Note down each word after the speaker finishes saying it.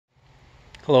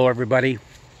Hello everybody.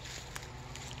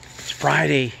 It's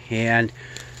Friday and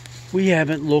we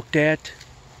haven't looked at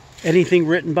anything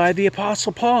written by the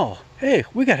Apostle Paul. Hey,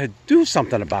 we got to do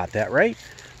something about that, right?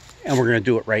 And we're going to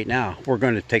do it right now. We're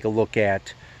going to take a look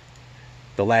at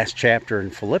the last chapter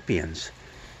in Philippians.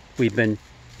 We've been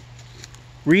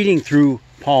reading through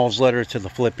Paul's letter to the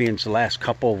Philippians the last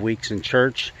couple of weeks in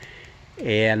church,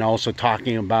 and also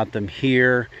talking about them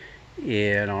here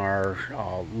in our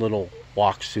little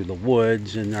walks through the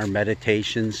woods and our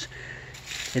meditations.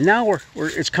 And now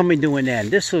it's coming to an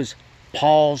end. This was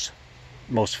Paul's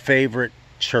most favorite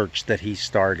church that he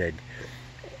started,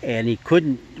 and he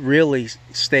couldn't really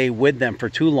stay with them for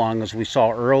too long. As we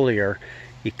saw earlier,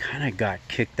 he kind of got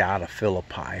kicked out of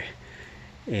Philippi,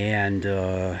 and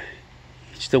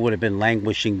he still would have been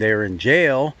languishing there in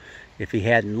jail if he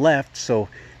hadn't left. So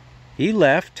he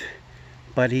left,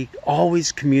 but he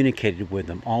always communicated with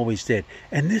them, always did.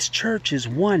 And this church is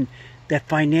one that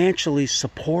financially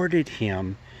supported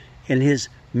him in his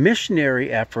missionary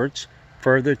efforts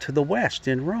further to the west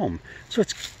in Rome. So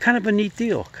it's kind of a neat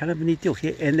deal,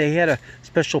 and they had a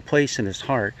special place in his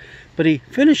heart. But he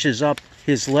finishes up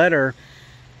his letter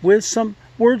with some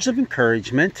words of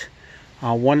encouragement.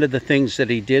 One of the things that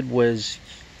he did was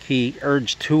he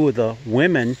urged two of the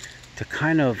women to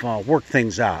kind of work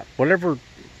things out. Whatever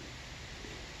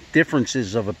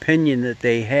differences of opinion that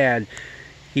they had,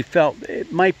 he felt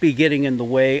it might be getting in the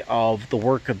way of the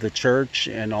work of the church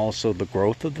and also the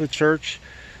growth of the church.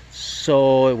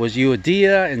 So it was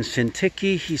Euodia and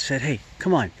Syntyche. He said, hey,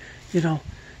 come on,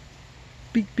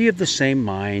 be of the same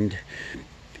mind.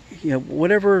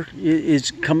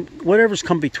 Whatever's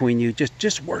come between you,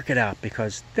 just work it out,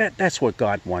 because that's what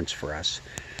God wants for us.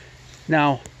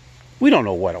 Now, we don't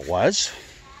know what it was.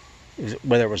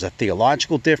 Whether it was a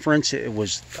theological difference, it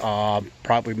was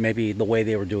probably maybe the way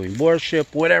they were doing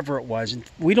worship, whatever it was.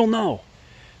 We don't know.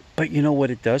 But you know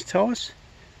what it does tell us?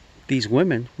 These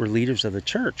women were leaders of the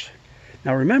church.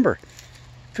 Now remember,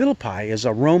 Philippi is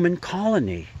a Roman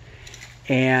colony,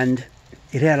 and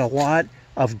it had a lot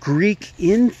of Greek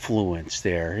influence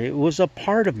there. It was a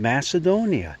part of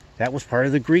Macedonia. That was part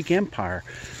of the Greek Empire.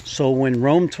 So when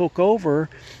Rome took over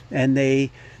and they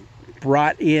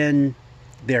brought in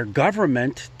their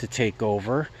government to take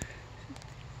over,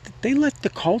 they let the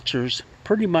cultures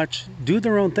pretty much do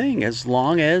their own thing as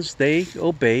long as they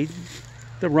obeyed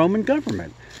the Roman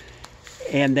government.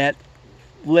 And that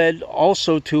led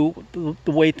also to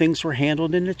the way things were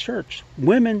handled in the church.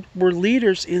 Women were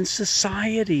leaders in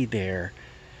society there,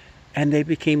 and they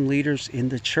became leaders in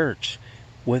the church.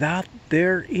 Without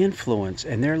their influence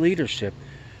and their leadership,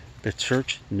 the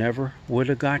church never would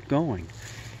have got going.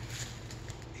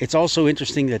 It's also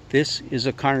interesting that this is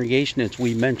a congregation, as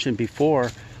we mentioned before,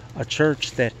 a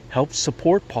church that helped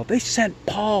support Paul. They sent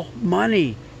Paul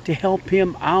money to help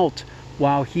him out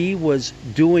while he was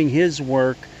doing his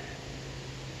work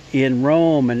in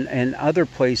Rome and other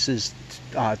places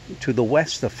to the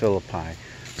west of Philippi.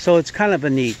 So it's kind of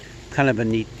a neat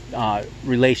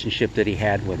relationship that he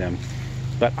had with them.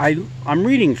 But I'm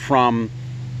reading from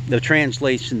the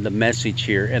translation, the Message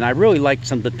here, and I really liked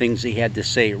some of the things he had to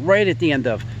say right at the end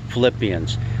of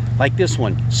Philippians. Like this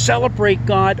one: celebrate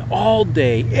God all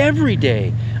day, every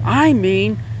day. I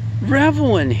mean,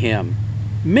 revel in Him.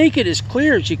 Make it as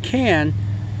clear as you can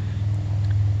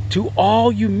to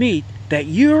all you meet that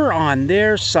you're on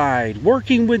their side,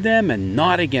 working with them and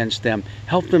not against them.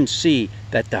 Help them see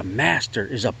that the Master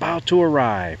is about to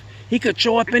arrive. He could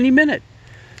show up any minute.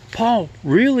 Paul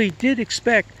really did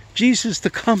expect Jesus to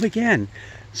come again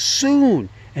soon,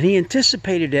 and he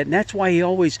anticipated it, and that's why he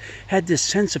always had this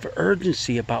sense of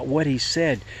urgency about what he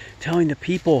said, telling the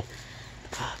people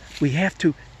we have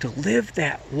to live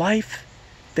that life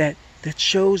that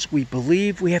shows we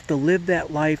believe. We have to live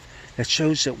that life that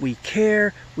shows that we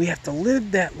care. We have to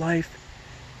live that life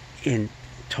in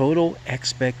total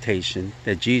expectation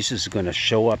that Jesus is going to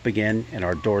show up again in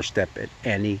our doorstep at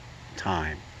any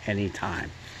time.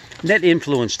 And that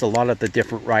influenced a lot of the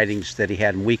different writings that he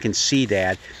had, and we can see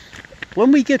that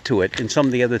when we get to it and some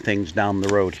of the other things down the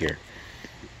road here.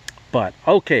 But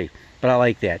I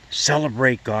like that.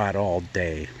 Celebrate God all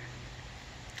day.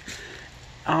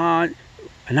 And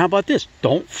how about this?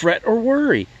 Don't fret or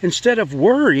worry. Instead of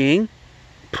worrying,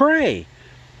 pray.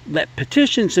 Let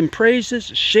petitions and praises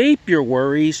shape your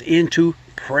worries into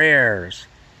prayers.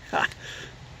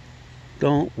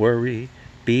 Don't worry,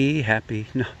 be happy.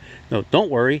 No,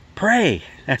 don't worry, pray.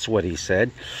 That's what he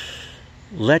said.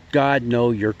 Let God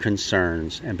know your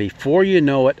concerns, and before you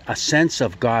know it, a sense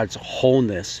of God's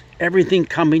wholeness, everything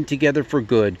coming together for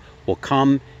good, will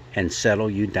come and settle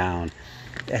you down.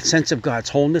 That sense of God's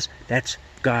wholeness, that's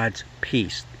God's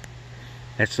peace.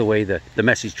 That's the way the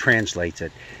Message translates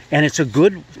it. And it's a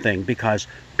good thing, because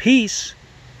peace,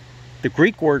 the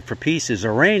Greek word for peace is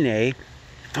eirene.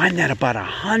 Find that about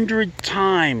 100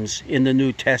 times in the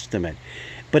New Testament.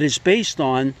 But it's based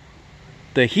on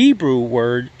the Hebrew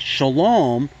word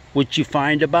shalom, which you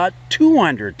find about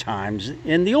 200 times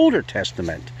in the Older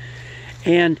Testament.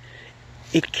 And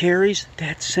it carries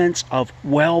that sense of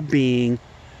well-being,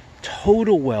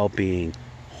 total well-being,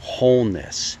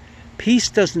 wholeness. Peace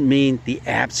doesn't mean the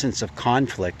absence of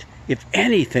conflict. If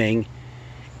anything,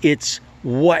 it's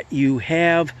what you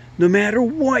have no matter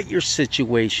what your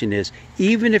situation is.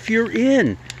 Even if you're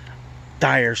in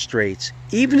dire straits,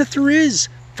 even if there is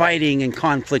fighting and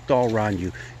conflict all around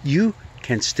you, you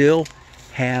can still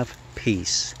have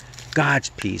peace. God's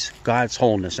peace, God's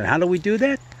wholeness. And how do we do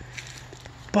that?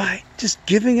 By just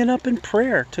giving it up in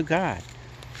prayer to God.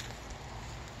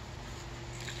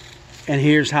 And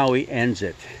here's how he ends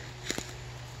it.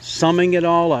 Summing it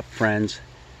all up, friends,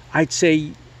 I'd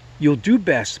say you'll do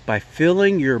best by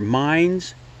filling your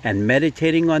minds and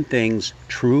meditating on things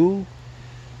true,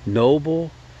 noble,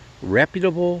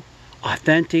 reputable,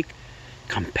 authentic,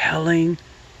 compelling,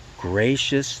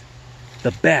 gracious,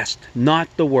 the best, not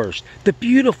the worst, the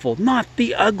beautiful, not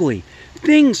the ugly,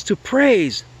 things to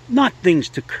praise, not things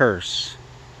to curse.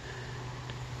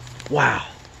 Wow.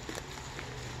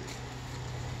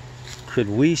 Could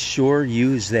we sure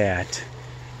use that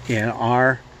in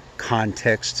our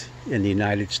context in the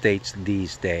United States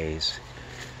these days?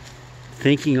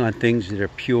 Thinking on things that are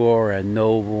pure and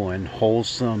noble and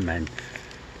wholesome, and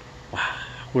wow,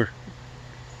 we're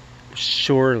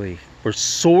sorely,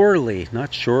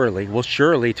 not surely, well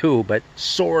surely too, but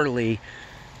sorely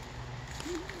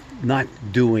not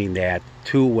doing that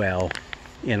too well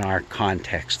in our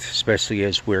context, especially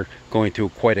as we're going through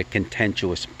quite a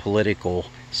contentious political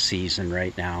season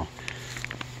right now.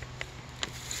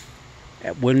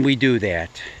 When we do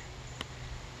that,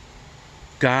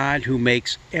 God, who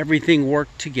makes everything work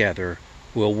together,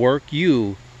 will work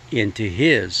you into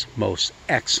his most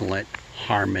excellent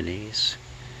harmonies.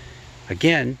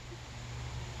 Again,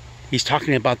 he's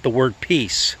talking about the word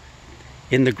peace.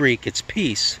 In the Greek, it's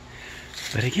peace.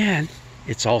 But again,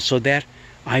 it's also that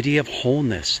idea of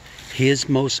wholeness, his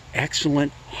most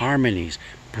excellent harmonies,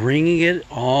 bringing it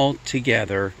all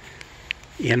together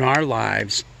in our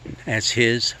lives as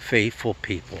his faithful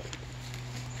people.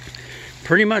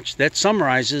 Pretty much that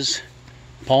summarizes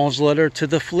Paul's letter to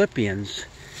the Philippians.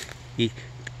 He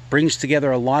brings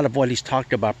together a lot of what he's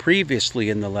talked about previously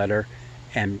in the letter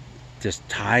and just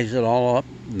ties it all up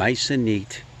nice and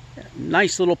neat.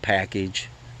 Nice little package,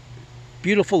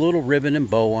 beautiful little ribbon and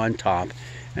bow on top,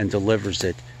 and delivers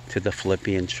it to the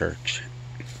Philippian church.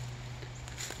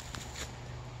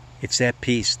 It's that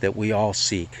peace that we all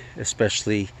seek,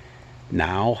 especially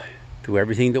now, through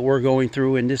everything that we're going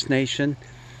through in this nation.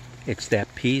 It's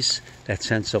that peace, that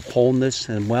sense of wholeness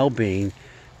and well-being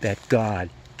that God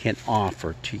can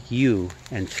offer to you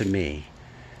and to me.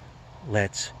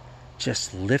 Let's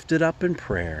just lift it up in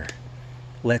prayer.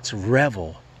 Let's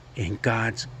revel in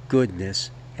God's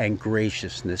goodness and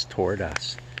graciousness toward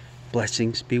us.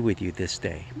 Blessings be with you this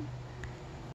day.